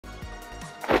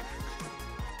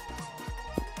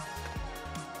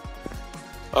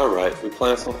Alright, we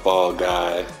playing some Fall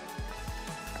Guy.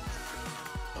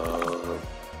 Uh,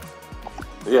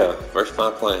 yeah, first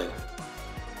time playing.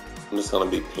 I'm just gonna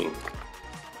be pink.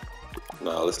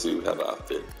 Now let's see how the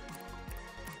outfit.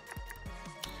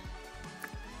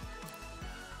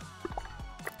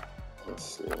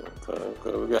 Let's see.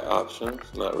 Okay, we got options.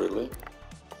 Not really.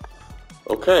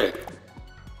 Okay.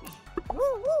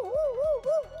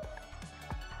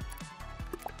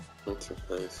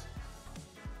 Interface.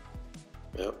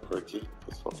 Yep, Ricky.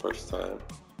 It's my first time.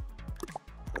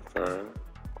 Confirm.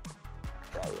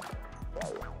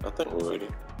 I think we're ready.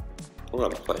 We're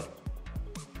gonna play.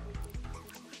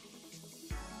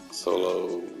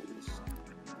 Solos.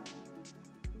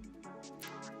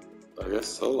 I guess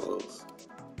solos.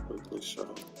 Weekly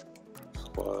show.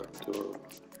 Squad, duo.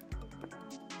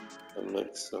 A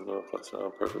mix of no plus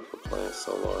around perfect for playing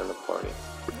solo in a party.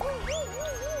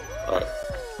 Alright,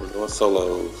 we're doing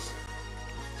solos.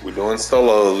 We're doing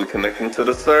solos. We're connecting to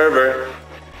the server.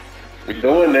 We're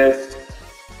doing this.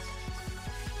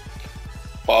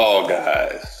 Fall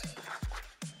Guys.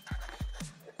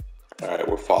 Alright,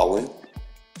 we're falling.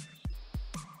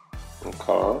 I'm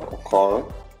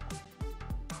calm.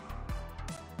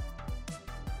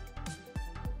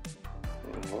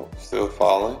 Still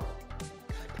falling.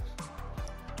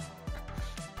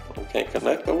 We can't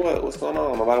connect or what? What's going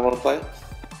on? Nobody want to play?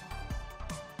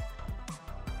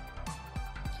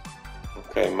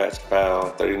 Okay, match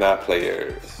found. 39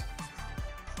 players.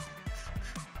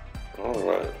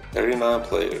 Alright, 39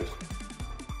 players.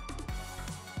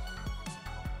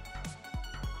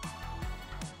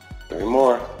 Three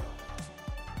more.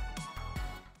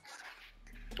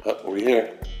 Oh, we're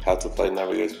here. How to play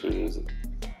navigation features.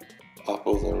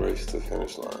 Apples and race to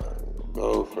finish line.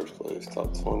 Go first place,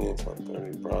 top 20 and top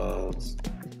 30, bronze.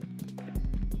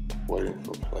 Waiting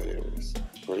for players.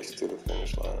 Race to the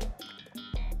finish line.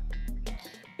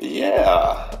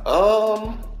 Yeah.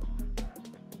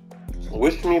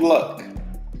 Wish me luck.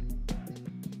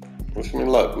 Wish me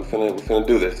luck. We're finna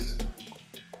do this.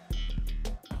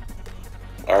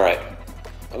 Alright.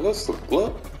 That looks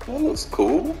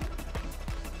cool.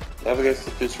 Navigate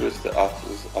the features, the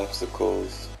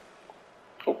obstacles.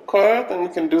 Okay, I think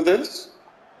we can do this.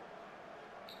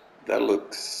 That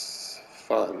looks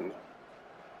fun.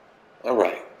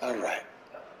 Alright.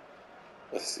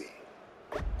 Let's see.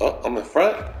 Oh, I'm in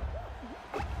front.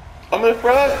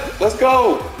 Let's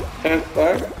go. And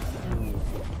start.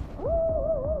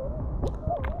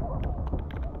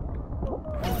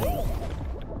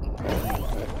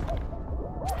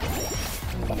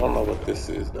 I don't know what this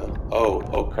is though.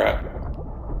 Oh crap.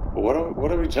 What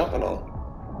are we jumping on?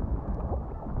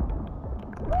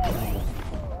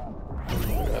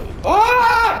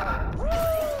 Ah!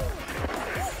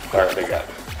 Alright, they got it.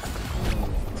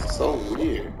 It's so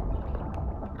weird.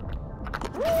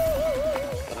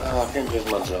 I can't judge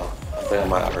my jump. I think I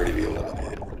might already be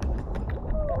eliminated.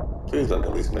 Please don't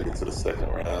at least make it to the second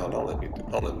round. Don't let me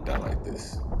die like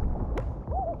this.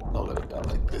 Don't let me die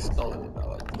like this.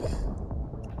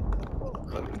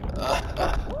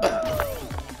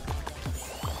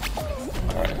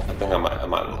 Alright, I think I might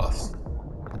have lost.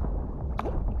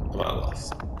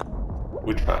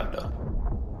 We tried though.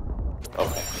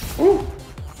 Okay. Woo!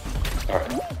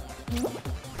 Alright.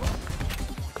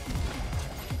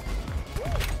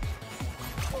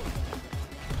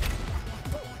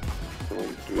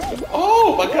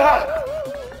 Oh my god!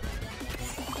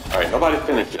 Alright, nobody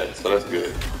finished yet, so that's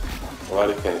good.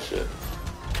 Nobody finished yet.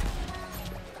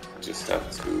 Just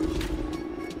have to...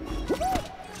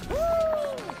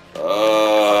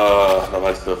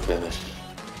 nobody still finished.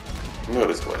 Let me go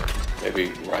this way.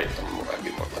 Maybe right, I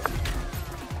get more lucky.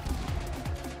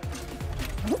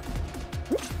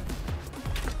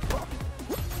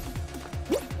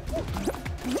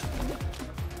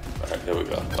 Alright, here we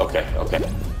go. Okay.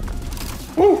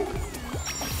 Woo!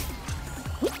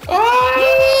 Ah!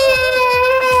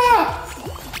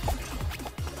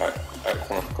 Alright,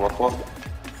 come on.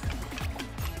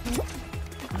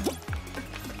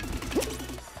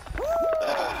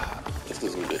 This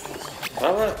is ridiculous. Can I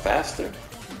run faster?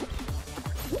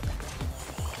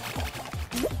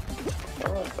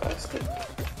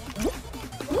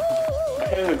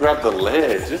 I can't even grab the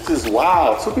ledge. This is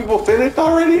wild. 2 people finished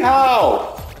already?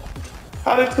 How?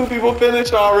 How did 2 people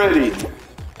finish already?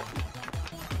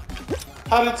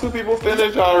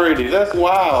 That's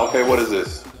wild. Okay, what is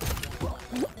this?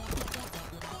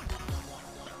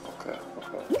 Okay.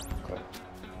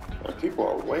 Man, people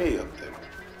are way up there.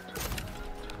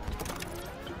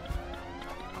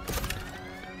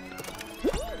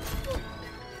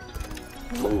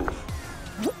 Move.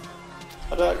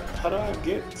 How do I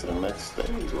get to the next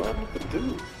stage? What do I need to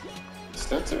do?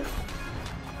 center?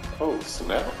 Oh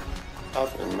snap!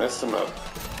 I've been messing up.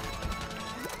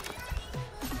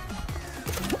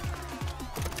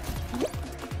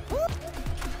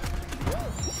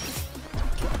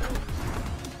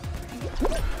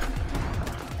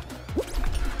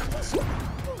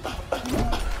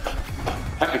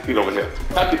 Happy feet over here.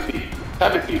 Happy feet.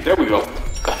 Happy feet. There we go.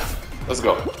 Let's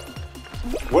go.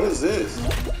 What is this?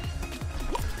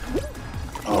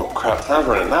 Oh crap, time's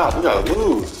running out. We gotta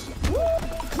lose.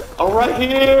 I'm right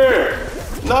here.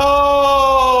 No!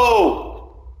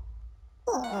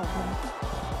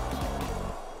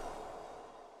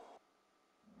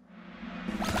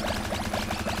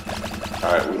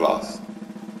 Alright, we lost.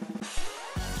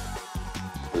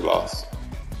 We lost.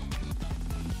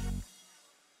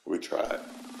 We tried.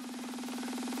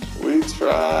 We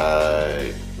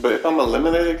tried. But if I'm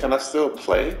eliminated, can I still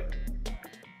play?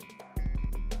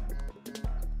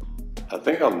 I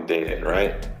think I'm dead,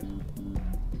 right?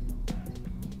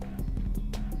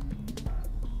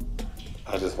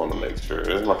 I just want to make sure.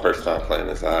 This is my first time playing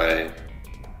this. I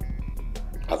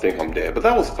think I'm dead. But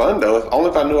that was fun though. Only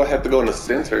if I knew I had to go in the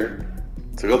center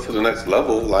to go to the next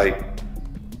level. Like,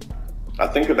 I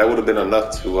think that would have been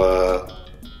enough to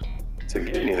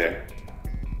get me there.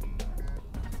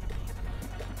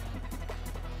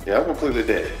 Yeah, I'm completely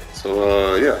dead.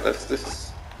 So yeah, that's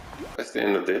the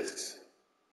end of this.